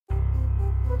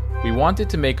We wanted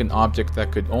to make an object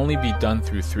that could only be done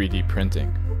through 3D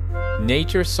printing.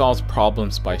 Nature solves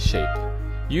problems by shape.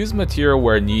 Use material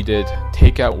where needed,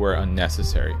 take out where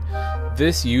unnecessary.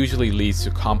 This usually leads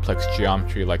to complex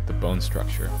geometry like the bone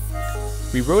structure.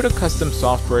 We wrote a custom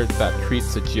software that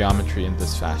treats the geometry in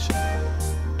this fashion.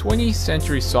 20th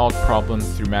century solved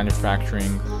problems through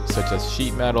manufacturing, such as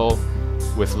sheet metal,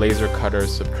 with laser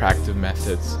cutters, subtractive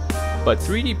methods, but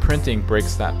 3D printing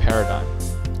breaks that paradigm.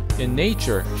 In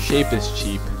nature, shape is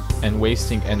cheap, and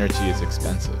wasting energy is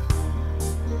expensive.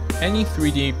 Any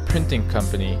 3D printing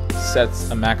company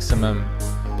sets a maximum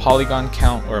polygon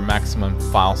count or a maximum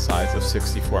file size of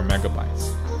 64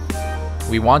 megabytes.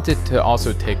 We wanted to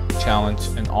also take the challenge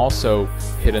and also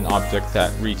hit an object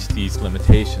that reached these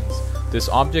limitations. This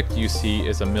object you see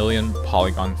is a 1,000,000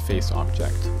 polygon face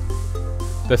object.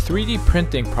 The 3D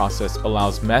printing process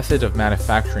allows method of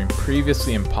manufacturing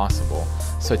previously impossible,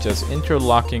 such as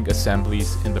interlocking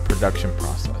assemblies in the production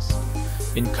process.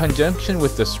 In conjunction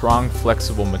with the strong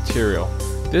flexible material,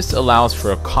 this allows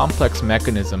for a complex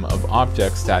mechanism of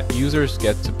objects that users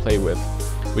get to play with,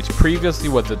 which previously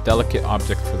was a delicate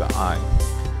object for the eye.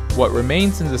 What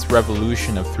remains in this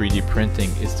revolution of 3D printing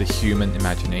is the human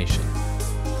imagination.